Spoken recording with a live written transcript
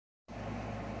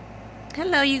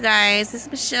Hello you guys, this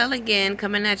is Michelle again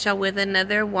coming at y'all with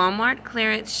another Walmart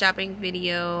clearance shopping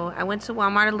video. I went to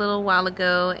Walmart a little while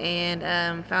ago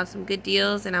and found some good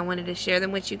deals and I wanted to share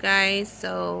them with you guys,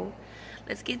 so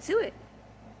let's get to it.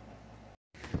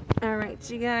 Alright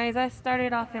you guys, I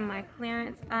started off in my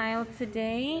clearance aisle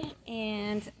today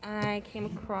and I came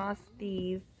across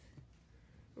these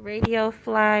Radio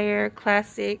Flyer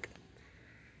classic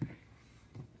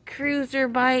cruiser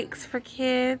bikes for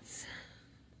kids.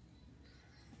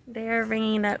 They're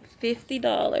ringing up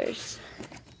 $50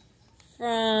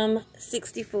 from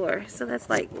 $64, so that's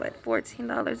like what,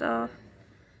 $14 off.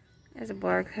 There's a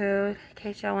barcode in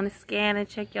case y'all want to scan and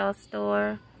check y'all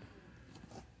store.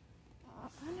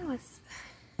 I know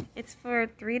it's for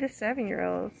 3 to 7 year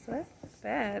olds, so that's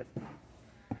bad.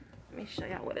 Let me show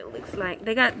y'all what it looks like.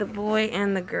 They got the boy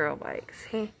and the girl bikes.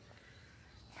 Hey,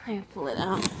 let me pull it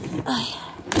out.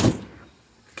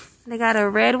 They got a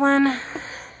red one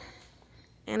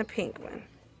and a pink one.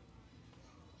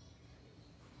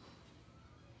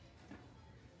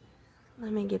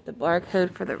 Let me get the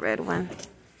barcode for the red one.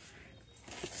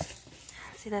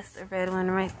 See, that's the red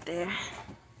one right there.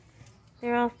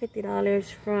 They're all $50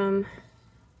 from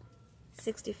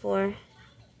 $64.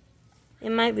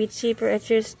 It might be cheaper at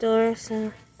your store,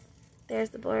 so there's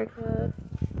the barcode.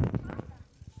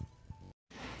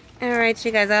 Alright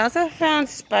you guys, I also found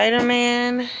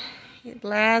Spider-Man,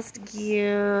 Blast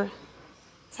Gear,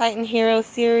 Titan Hero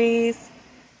series.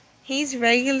 He's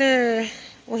regular,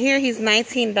 well here he's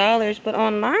 $19, but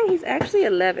online he's actually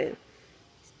 $11.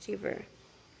 It's cheaper.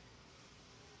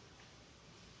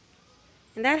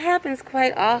 And that happens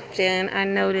quite often, I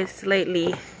noticed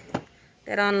lately,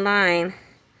 that online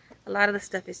a lot of the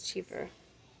stuff is cheaper.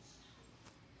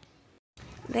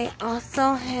 They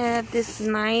also have this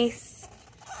nice,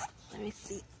 let me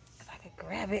see if I could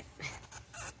grab it.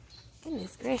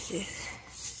 Goodness gracious.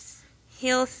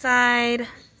 Hillside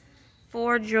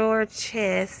 4-drawer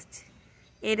chest.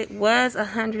 It was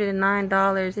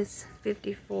 $109. It's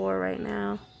 $54 right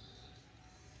now.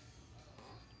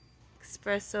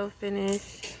 Espresso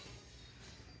finish.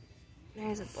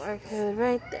 There's a barcode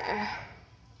right there.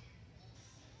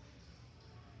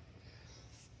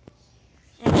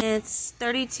 And it's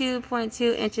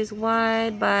 32.2 inches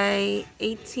wide by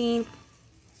 18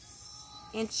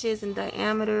 inches in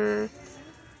diameter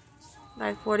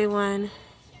by 41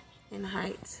 in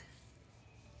height.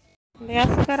 They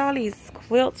also got all these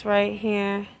quilts right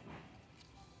here.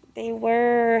 They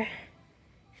were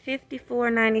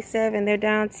 $54.97. They're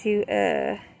down to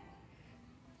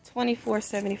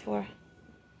 $24.74.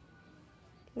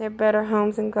 They're Better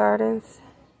Homes and Gardens.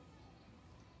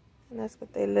 And that's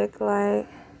what they look like.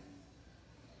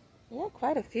 Yeah,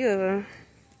 quite a few of them.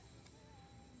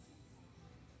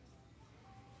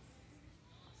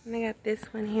 And they got this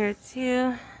one here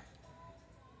too.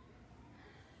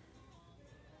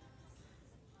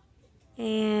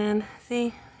 And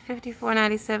see,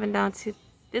 $54.97 down to,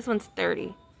 this one's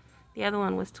 $30. The other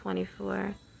one was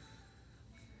 $24.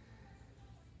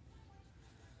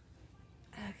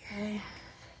 Okay.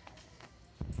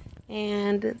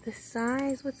 And the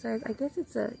size, what size? I guess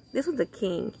it's this one's a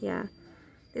king, yeah.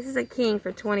 This is a king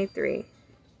for $23.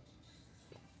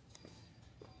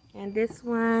 And this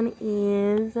one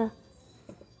is a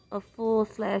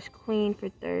full/queen for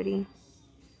 $30.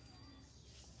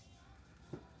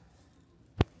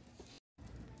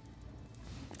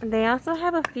 They also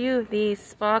have a few of these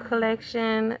spa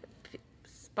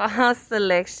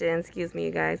selection, excuse me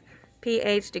you guys.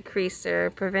 pH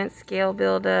decreaser, prevents scale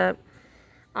buildup.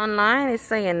 Online it's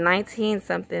saying 19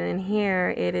 something, and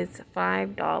here it is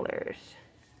 $5.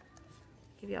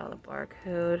 Give y'all a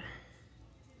barcode.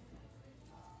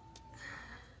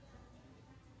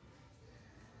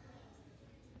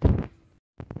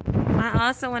 I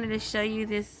also wanted to show you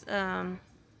this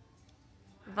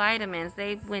vitamins.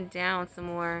 They went down some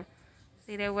more.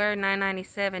 See, they were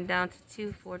 $9.97 down to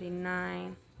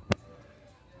 $2.49.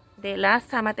 They last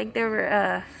time I think they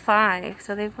were $5,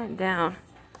 so they went down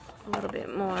a little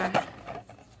bit more.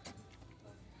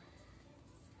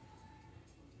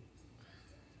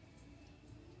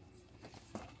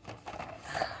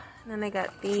 And then they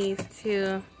got these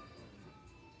too.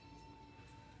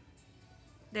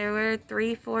 They were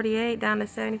 $3.48 down to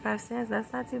 75 cents.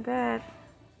 That's not too bad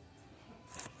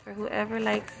for whoever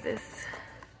likes this.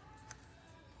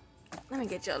 Let me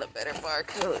get y'all a better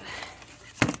barcode.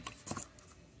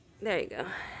 There you go.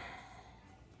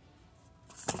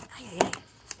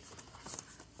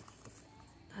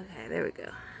 Okay, there we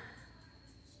go.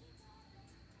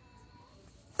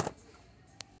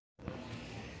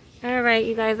 Alright,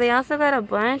 you guys. They also got a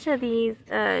bunch of these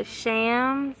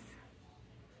shams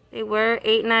They were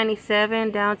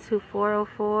 $8.97 down to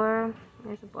 $4.04.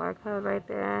 There's a barcode right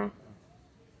there.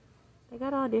 They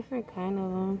got all different kind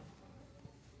of them.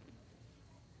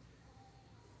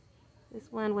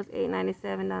 This one was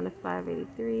 $8.97 down to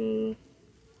 $5.83.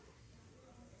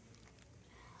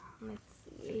 Let's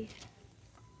see.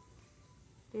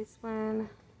 This one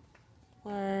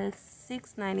was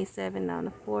 $6.97 down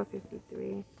to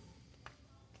 $4.53.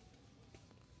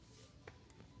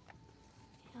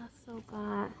 Also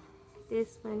got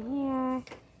this one here,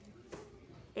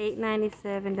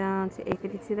 $8.97 down to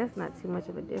 $8.52. That's not too much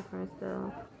of a difference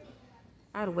though.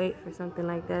 I'd wait for something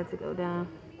like that to go down.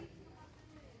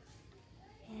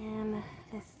 And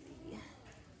let's see. I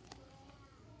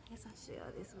guess I'll show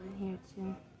y'all this one here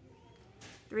too.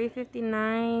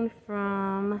 $3.59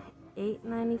 from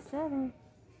 $8.97.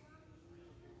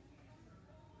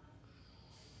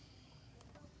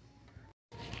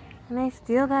 And they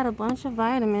still got a bunch of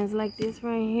vitamins like this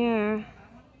right here.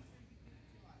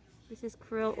 This is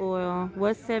krill oil.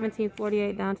 Was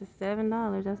 $17.48 down to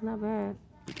 $7. That's not bad.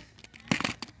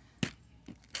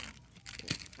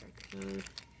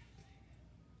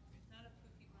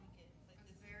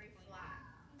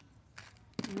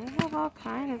 And they have all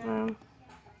kinds of them.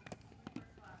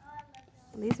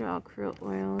 These are all krill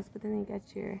oils, but then they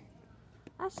got your...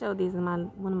 I showed these in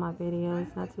one of my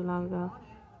videos not too long ago.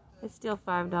 It's still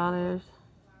 $5.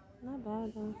 Not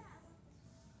bad though.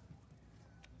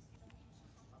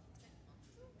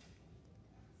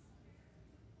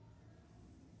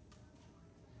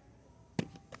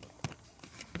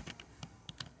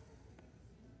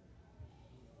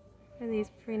 And these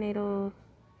prenatal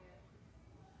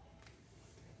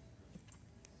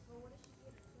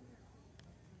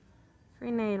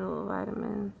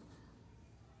vitamins.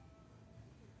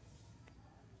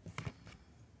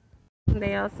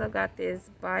 They also got this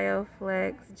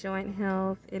BioFlex Joint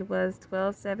Health. It was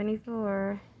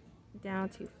 $12.74 down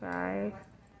to $5.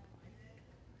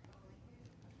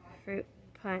 Fruit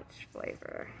punch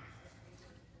flavor.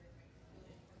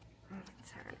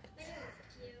 Turn it.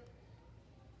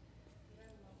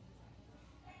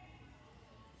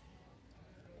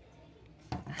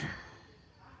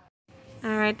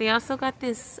 Alright, they also got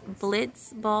this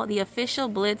Blitz ball, the official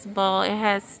Blitz ball. It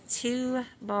has 2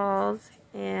 balls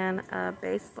and a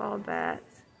baseball bat.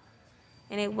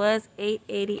 And it was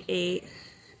 $8.88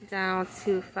 down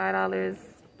to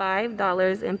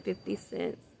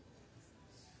 $5.50.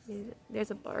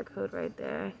 There's a barcode right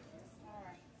there.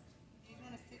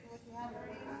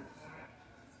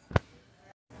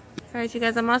 Alright, you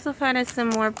guys, I'm also finding some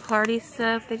more party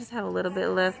stuff. They just have a little bit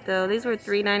left though. These were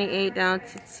 $3.98 down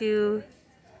to $2.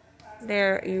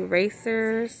 They're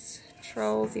erasers,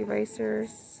 Trolls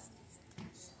erasers.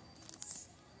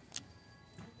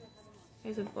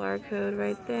 There's a barcode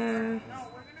right there. And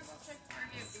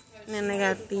then they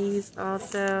got these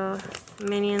also,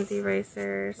 Minions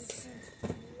erasers.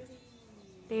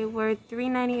 They were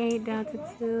 $3.98 down to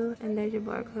 $2, and there's your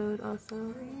barcode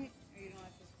also.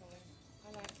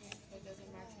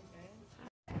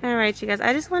 Alright, you guys,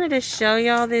 I just wanted to show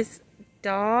y'all this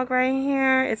dog right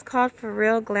here. It's called For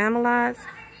Real Glamalots.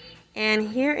 And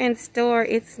here in store,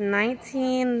 it's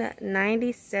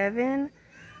 $19.97.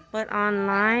 But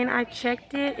online, I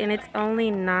checked it, and it's only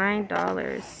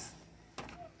 $9.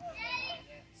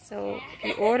 So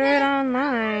if you order it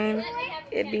online,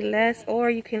 it'd be less, or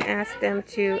you can ask them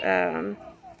to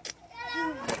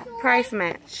price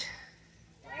match.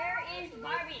 Where is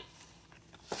Barbie?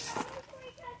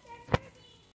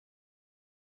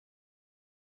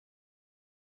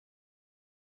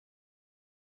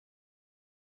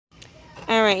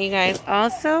 Alright, you guys.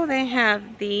 Also, they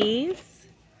have these.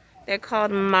 They're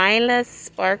called Mila's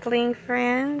Sparkling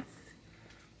Friends.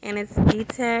 And it's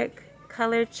VTech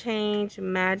Color Change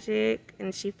Magic.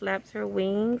 And she flaps her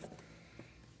wings.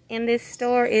 In this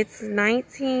store, it's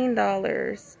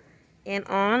 $19. And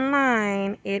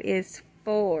online, it is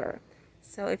 $4.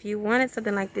 So if you wanted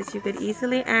something like this, you could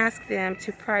easily ask them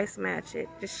to price match it.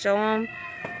 Just show them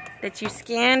that you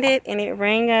scanned it and it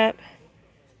rang up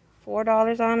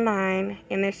 $4 online.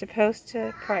 And they're supposed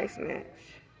to price match.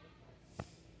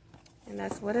 And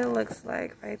that's what it looks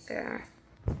like right there.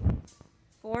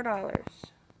 $4.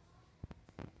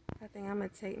 I think I'm going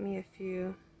to take me a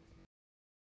few.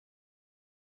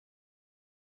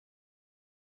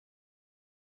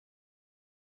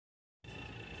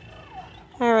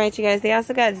 Alright, you guys. They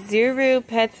also got Zuru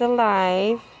Pets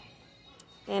Alive.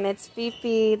 And it's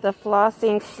Fifi the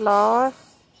Flossing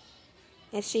Sloth.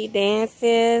 And she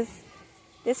dances.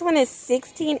 This one is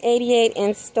 $16.88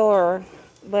 in store.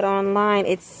 But online,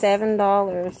 it's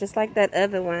 $7, just like that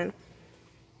other one.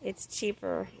 it's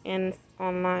cheaper in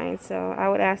online. So I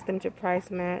would ask them to price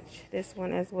match this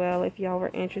one as well if y'all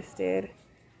were interested,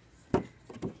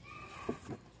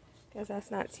 because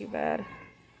that's not too bad.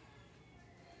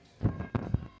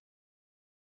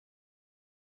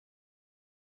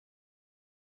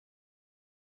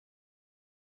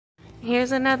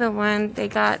 Here's another one they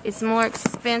got. It's more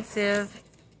expensive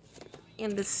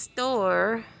in the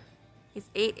store. It's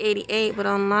 $8.88, but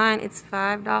online it's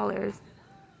 $5.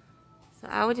 So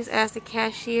I would just ask the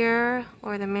cashier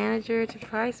or the manager to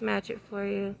price match it for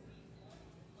you.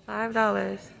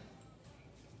 $5.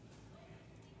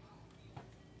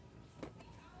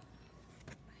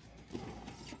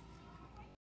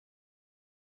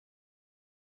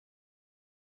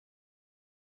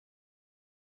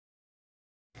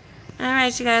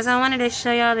 Alright, you guys, I wanted to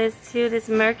show y'all this too. This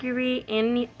Mercury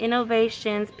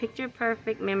Innovations Picture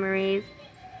Perfect Memories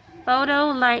photo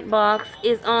light box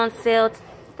is on sale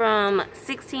from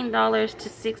 $16 to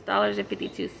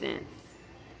 $6.52.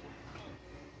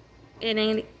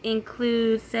 It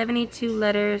includes 72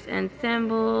 letters and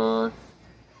symbols.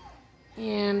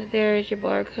 And there's your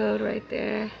barcode right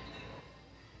there.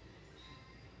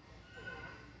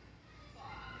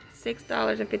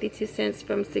 $6.52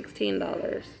 from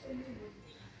 $16.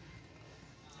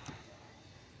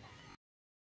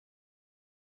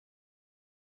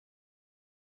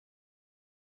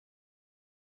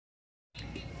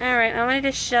 Alright, I wanted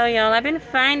to show y'all. I've been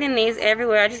finding these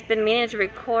everywhere. I've just been meaning to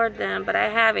record them, but I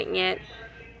haven't yet.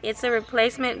 It's a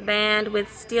replacement band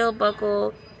with steel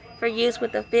buckle for use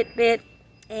with the Fitbit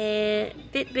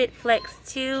Flex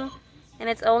 2. And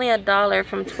it's only $1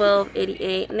 from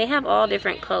 $12.88. And they have all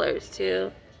different colors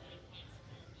too.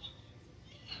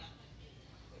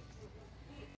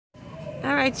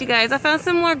 Alright, you guys, I found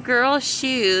some more girl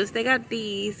shoes. They got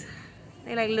these.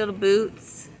 They like little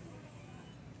boots.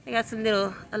 They got some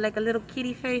little, like a little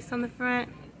kitty face on the front.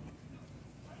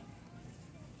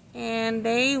 And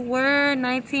they were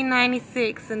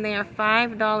 $19.96 and they are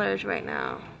 $5 right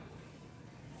now.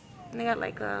 And they got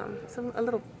like a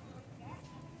little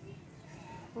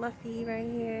fluffy right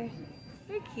here.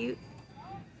 They're cute.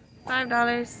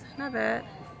 $5, not bad.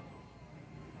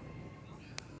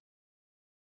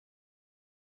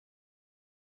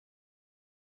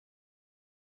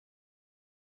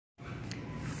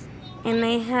 And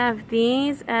they have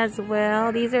these as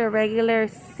well. These are regular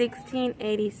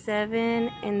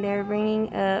 $16.87 and they're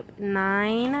ringing up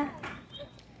 $9.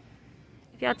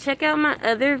 If y'all check out my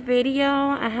other video,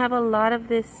 I have a lot of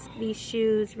these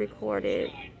shoes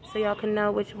recorded, so y'all can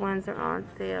know which ones are on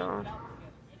sale.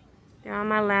 They're on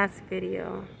my last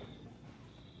video.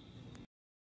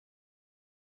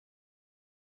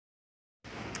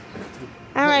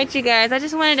 Alright, you guys, I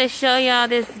just wanted to show y'all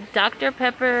this Dr.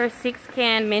 Pepper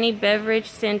 6-can mini beverage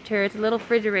center. It's a little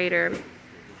refrigerator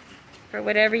for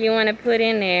whatever you want to put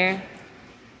in there.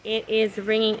 It is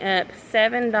ringing up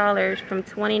 $7 from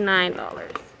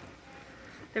 $29.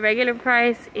 The regular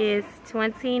price is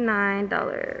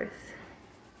 $29.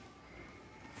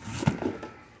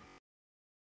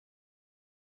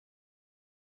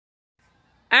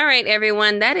 Alright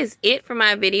everyone, that is it for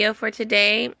my video for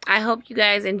today. I hope you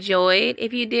guys enjoyed.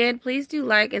 If you did, please do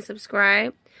like and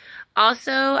subscribe.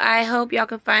 Also, I hope y'all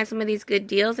can find some of these good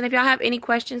deals. And if y'all have any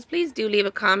questions, please do leave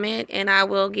a comment and I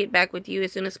will get back with you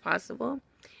as soon as possible.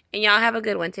 And y'all have a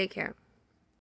good one. Take care.